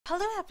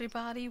Hello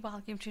everybody,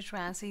 welcome to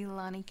Transy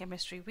Learning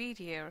Chemistry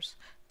videos.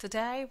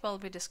 Today we'll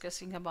be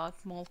discussing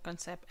about mole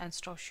concept and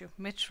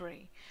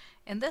stoichiometry.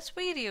 In this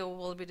video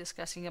we'll be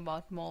discussing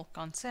about mole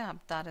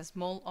concept, that is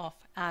mole of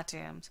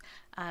atoms,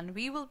 and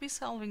we will be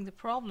solving the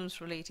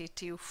problems related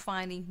to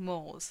finding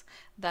moles,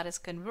 that is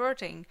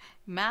converting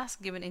mass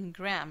given in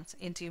grams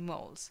into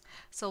moles.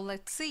 So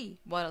let's see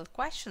what all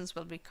questions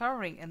we'll be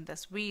covering in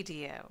this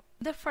video.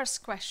 The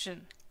first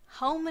question: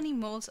 how many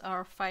moles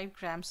are 5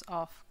 grams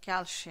of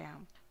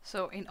calcium?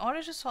 So in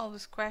order to solve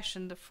this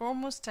question, the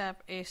foremost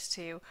step is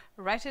to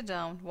write it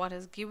down what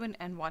is given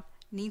and what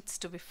needs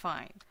to be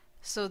found.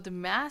 So the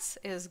mass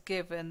is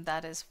given,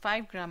 that is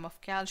 5 grams of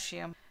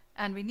calcium,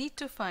 and we need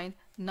to find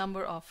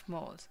number of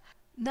moles.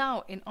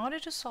 Now in order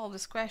to solve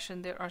this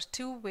question, there are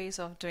two ways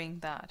of doing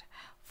that.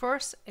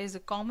 First is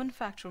a common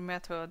factor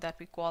method that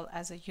we call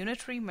as a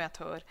unitary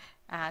method,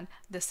 and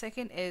the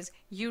second is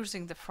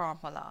using the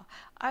formula.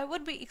 I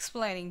would be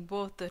explaining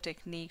both the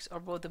techniques or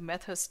both the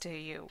methods to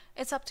you.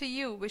 It's up to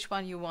you which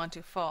one you want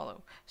to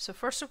follow. So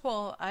first of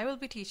all, I will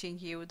be teaching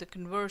you the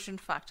conversion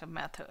factor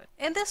method.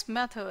 In this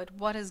method,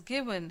 what is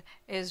given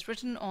is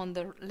written on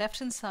the left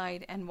hand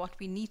side, and what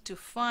we need to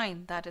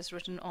find, that is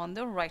written on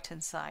the right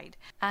hand side.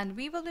 And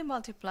we will be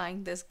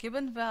multiplying this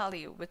given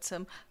value with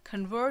some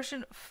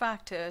conversion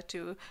factor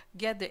to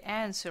get the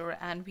answer,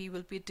 and we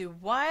will be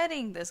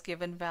dividing this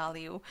given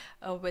value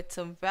with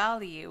some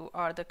value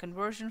or the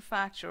conversion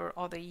factor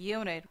or the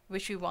unit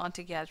which we want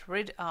to get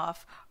rid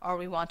of or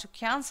we want to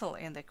cancel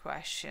in the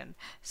question.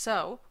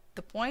 So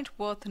the point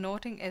worth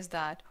noting is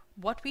that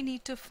what we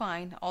need to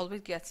find always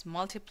gets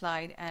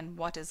multiplied, and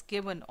what is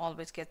given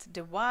always gets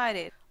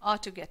divided or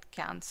to get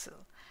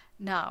cancelled.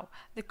 Now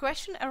the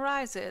question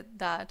arises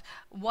that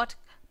what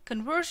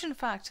conversion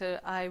factor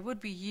I would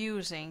be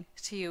using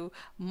to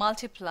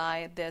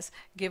multiply this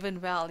given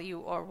value,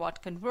 or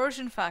what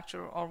conversion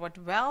factor or what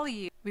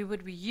value we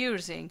would be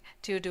using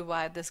to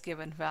divide this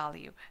given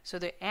value. So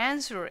the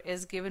answer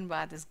is given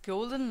by this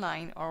golden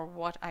line, or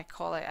what I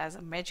call it as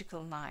a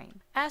magical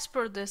line. As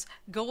per this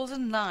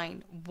golden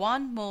line,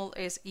 1 mole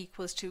is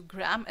equals to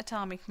gram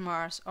atomic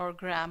mass or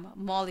gram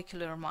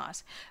molecular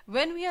mass.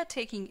 When we are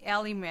taking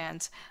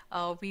elements,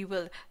 we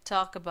will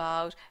talk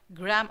about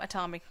gram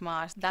atomic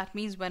mass. That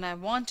means when I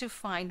want to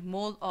find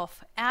mole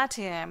of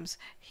atoms,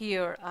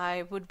 here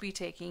I would be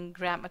taking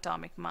gram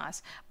atomic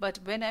mass. But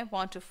when I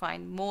want to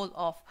find mole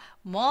of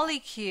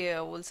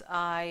molecules,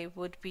 I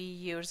would be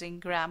using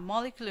gram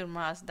molecular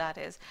mass, that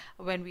is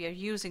when we are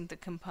using the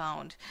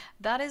compound.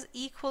 That is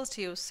equal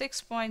to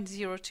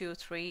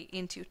 6.023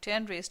 into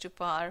 10 raised to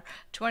power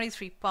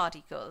 23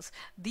 particles.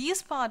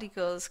 These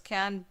particles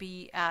can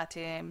be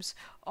atoms,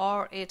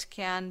 or it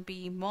can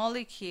be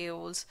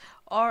molecules,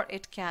 or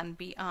it can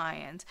be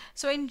ions.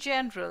 So in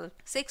general,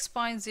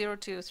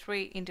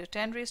 6.023 into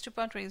 10 raised to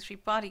power 23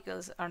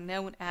 particles are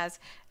known as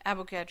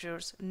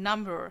Avogadro's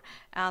number,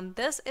 and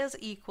this is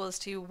equals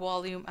to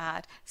volume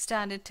at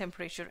standard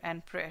temperature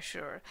and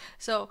pressure.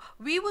 So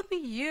we would be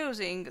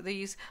using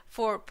these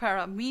 4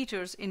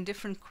 parameters in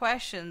different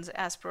questions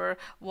as per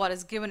what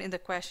is given in the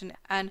question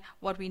and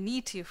what we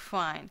need to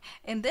find.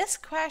 In this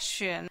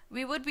question,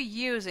 we would be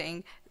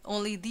using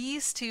only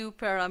these 2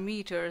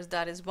 parameters,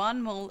 that is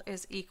 1 mole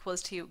is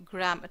equals to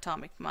gram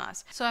atomic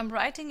mass. So I'm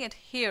writing it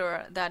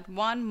here that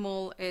 1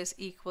 mole is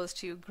equals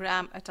to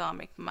gram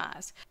atomic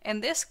mass.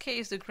 In this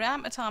case, the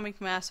gram atomic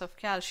mass of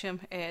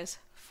calcium is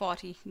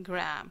 40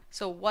 gram.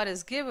 So what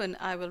is given,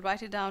 I will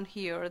write it down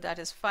here, that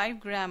is 5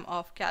 gram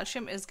of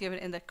calcium is given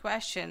in the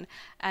question,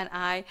 and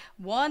I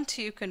want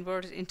to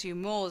convert it into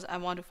moles. I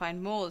want to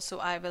find moles, so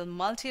I will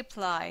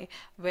multiply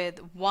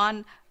with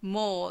 1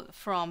 mole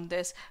from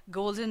this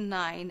golden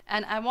line,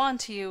 and I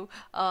want to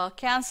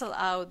cancel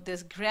out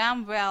this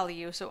gram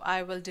value, so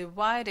I will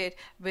divide it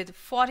with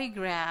 40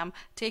 gram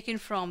taken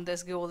from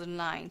this golden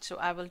line. So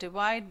I will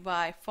divide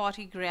by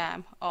 40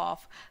 gram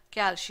of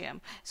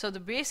calcium. So the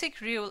basic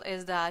rule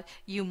is that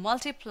you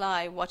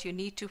multiply what you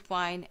need to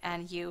find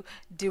and you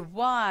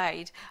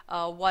divide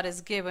what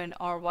is given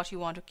or what you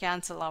want to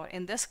cancel out.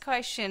 In this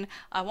question,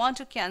 I want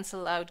to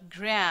cancel out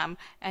gram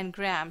and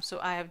gram, so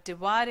I have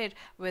divided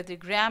with the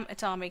gram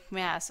atomic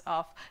mass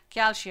of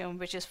calcium,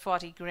 which is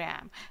 40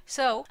 gram.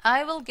 So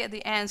I will get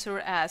the answer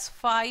as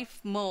 5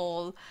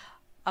 mole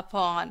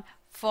upon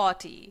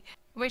 40,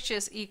 which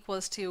is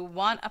equals to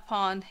 1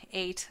 upon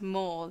 8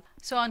 mole.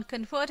 So on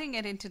converting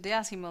it into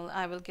decimal,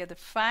 I will get the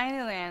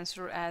final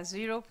answer as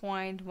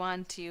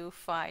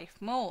 0.125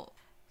 mole.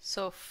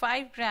 So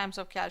 5 grams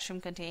of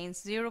calcium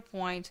contains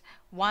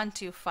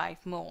 0.125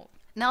 mole.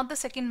 Now the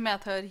second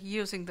method,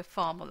 using the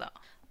formula.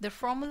 The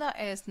formula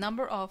is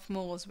number of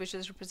moles, which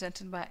is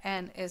represented by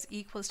N, is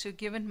equals to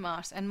given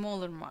mass and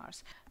molar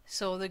mass.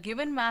 So the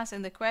given mass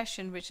in the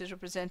question, which is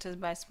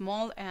represented by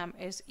small m,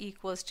 is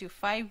equals to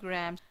 5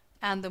 grams,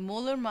 and the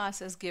molar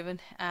mass is given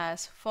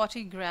as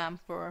 40 gram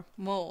per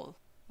mole,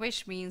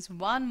 which means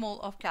 1 mole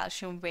of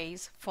calcium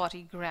weighs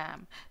 40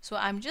 gram. So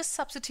I'm just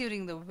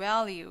substituting the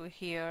value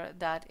here,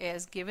 that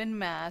is given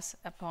mass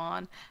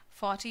upon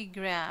 40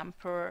 gram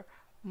per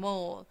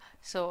mole.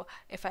 So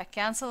if I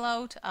cancel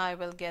out, I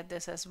will get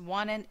this as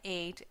 1 and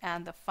 8,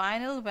 and the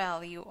final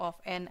value of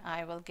N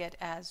I will get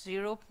as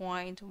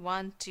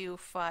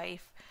 0.125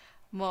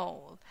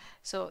 mole.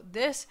 So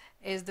this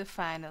is the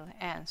final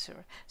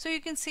answer. So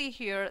you can see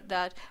here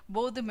that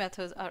both the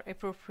methods are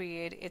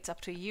appropriate. It's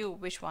up to you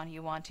which one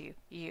you want to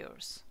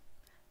use.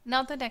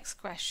 Now the next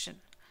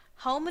question.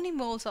 How many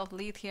moles of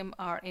lithium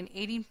are in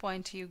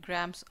 18.2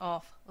 grams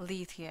of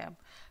lithium?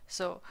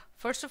 So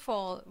first of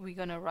all, we're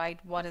going to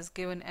write what is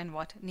given and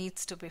what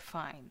needs to be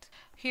found.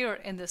 Here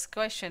in this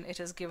question, it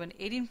is given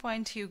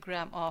 18.2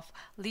 gram of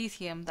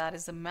lithium, that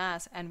is the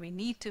mass, and we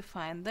need to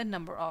find the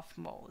number of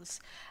moles.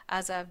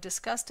 As I've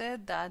discussed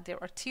it, that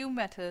there are two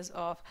methods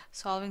of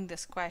solving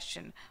this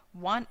question.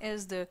 One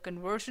is the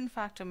conversion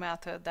factor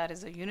method, that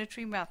is a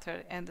unitary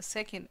method, and the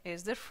second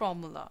is the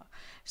formula.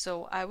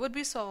 So I would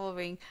be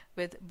solving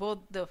with both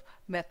the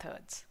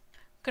methods.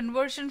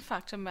 Conversion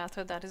factor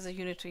method, that is a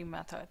unitary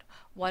method.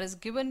 What is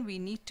given we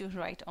need to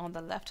write on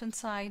the left hand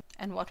side,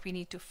 and what we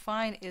need to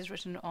find is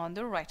written on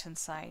the right hand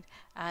side,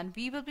 and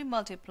we will be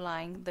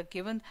multiplying the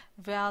given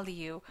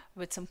value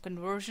with some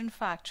conversion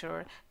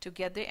factor to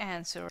get the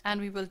answer,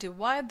 and we will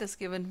divide this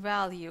given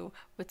value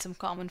with some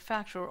common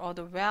factor or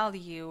the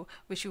value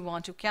which we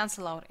want to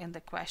cancel out in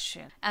the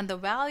question. And the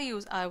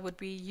values I would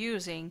be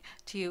using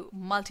to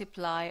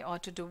multiply or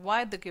to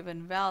divide the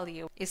given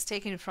value is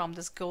taken from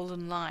this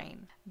golden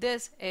line.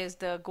 This is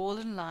the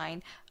golden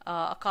line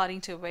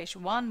according to which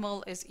 1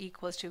 mole is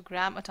equals to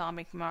gram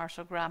atomic mass,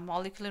 or gram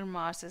molecular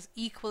mass is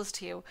equals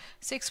to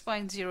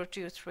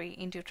 6.023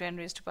 into 10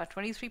 raised to power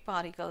 23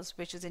 particles,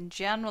 which is in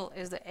general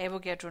is the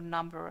Avogadro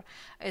number,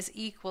 is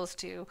equals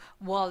to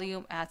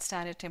volume at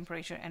standard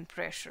temperature and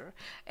pressure.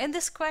 In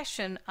this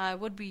question, I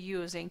would be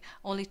using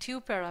only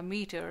two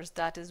parameters,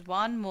 that is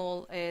 1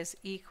 mole is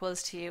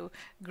equals to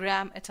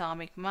gram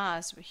atomic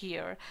mass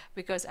here,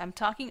 because I'm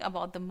talking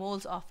about the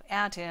moles of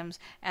atoms,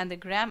 and the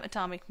gram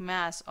atomic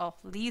mass of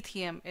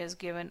lithium is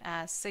given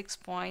as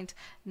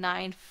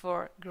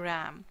 6.94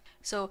 gram.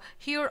 So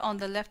here on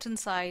the left hand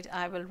side,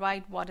 I will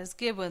write what is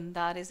given,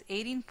 that is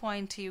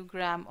 18.2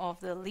 gram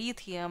of the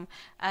lithium,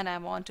 and I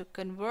want to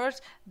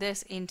convert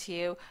this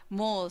into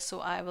moles. So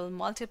I will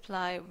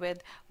multiply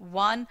with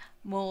 1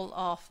 mole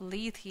of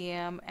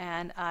lithium,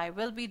 and I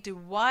will be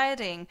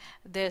dividing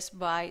this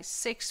by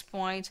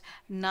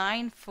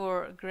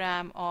 6.94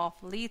 gram of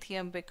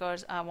lithium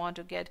because I want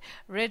to get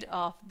rid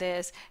of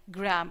this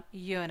gram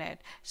unit.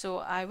 So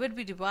I would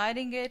be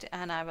dividing it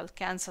and I will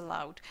cancel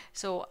out.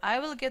 So I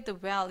will get the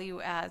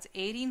value as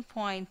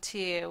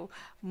 18.2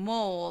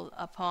 mole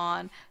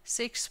upon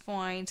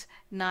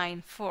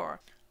 6.94.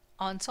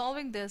 On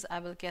solving this, I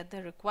will get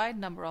the required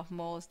number of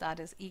moles, that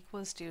is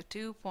equals to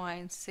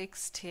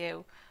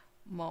 2.62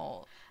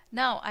 mole.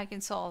 Now I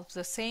can solve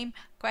the same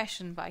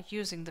question by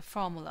using the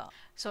formula.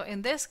 So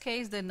in this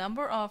case, the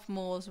number of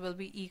moles will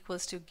be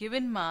equals to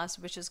given mass,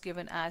 which is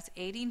given as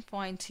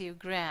 18.2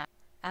 gram,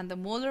 and the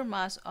molar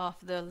mass of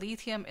the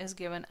lithium is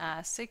given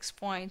as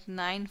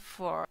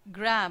 6.94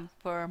 gram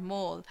per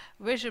mole,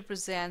 which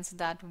represents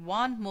that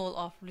 1 mole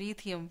of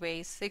lithium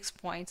weighs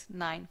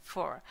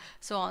 6.94.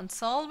 So on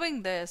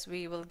solving this,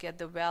 we will get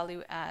the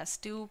value as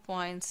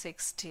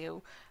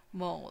 2.62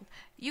 mole.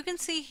 You can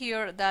see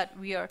here that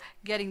we are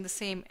getting the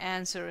same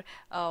answer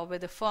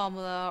with the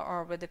formula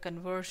or with the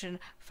conversion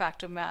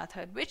factor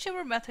method.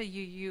 Whichever method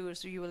you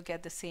use, you will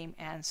get the same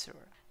answer.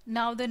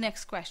 Now the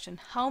next question,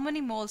 how many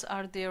moles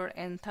are there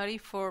in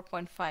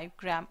 34.5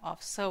 gram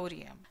of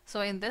sodium? So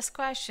in this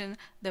question,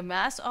 the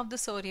mass of the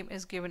sodium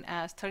is given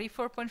as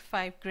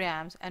 34.5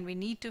 grams, and we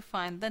need to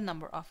find the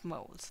number of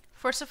moles.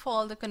 First of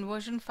all, the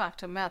conversion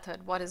factor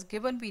method, what is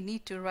given we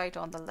need to write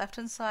on the left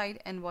hand side,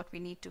 and what we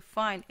need to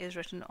find is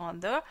written on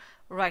the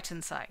right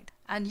hand side.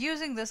 And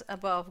using this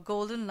above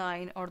golden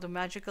line or the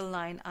magical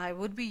line, I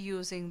would be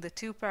using the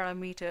two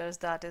parameters,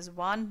 that is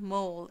 1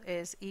 mole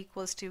is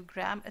equals to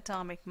gram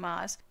atomic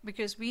mass,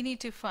 because we need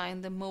to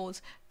find the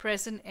moles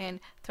present in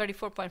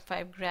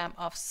 34.5 gram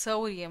of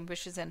sodium,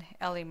 which is an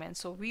element.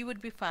 So we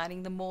would be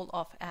finding the mole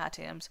of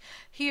atoms.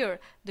 Here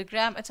the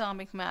gram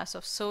atomic mass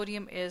of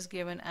sodium is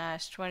given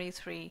as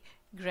 23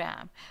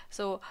 gram.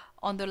 So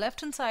on the left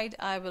hand side,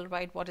 I will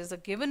write what is the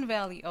given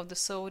value of the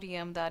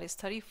sodium, that is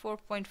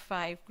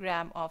 34.5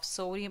 gram of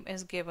sodium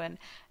is given,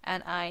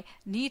 and I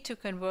need to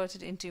convert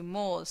it into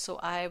moles. So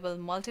I will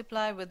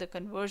multiply with the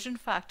conversion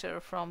factor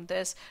from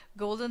this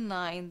golden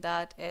line,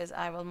 that is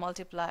I will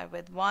multiply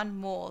with 1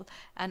 mole,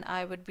 and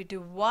I would be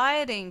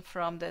dividing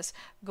from this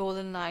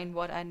golden line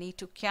what I need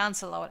to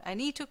cancel out. I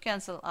need to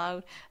cancel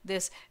out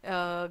this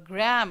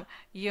gram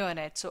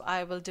unit, so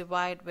I will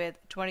divide with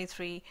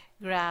 23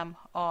 gram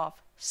of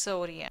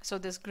sodium. So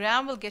this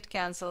gram will get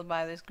cancelled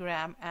by this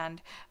gram,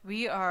 and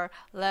we are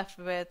left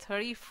with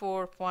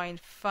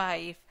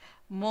 34.5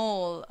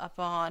 mole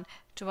upon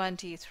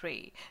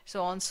 23.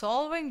 So on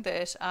solving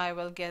this, I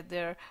will get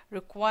the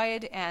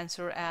required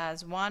answer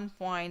as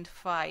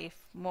 1.5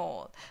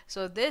 mole.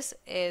 So this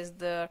is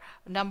the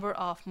number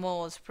of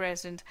moles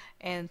present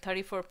in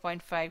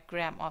 34.5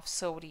 gram of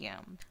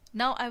sodium.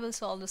 Now I will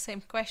solve the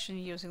same question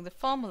using the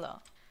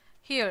formula.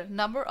 Here,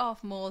 number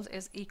of moles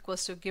is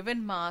equals to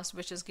given mass,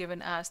 which is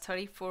given as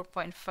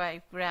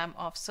 34.5 gram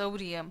of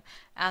sodium,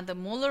 and the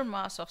molar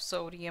mass of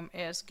sodium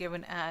is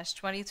given as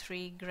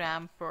 23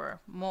 gram per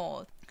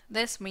mole.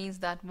 This means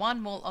that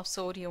 1 mole of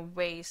sodium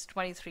weighs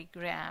 23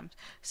 grams.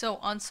 So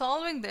on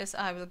solving this,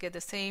 I will get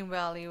the same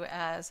value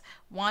as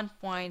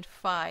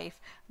 1.5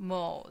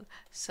 mole.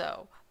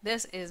 So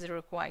this is the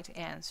required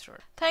answer.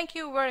 Thank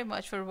you very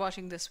much for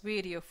watching this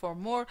video. For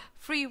more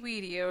free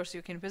videos,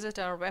 you can visit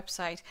our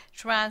website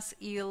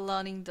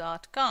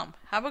transelearning.com.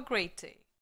 Have a great day.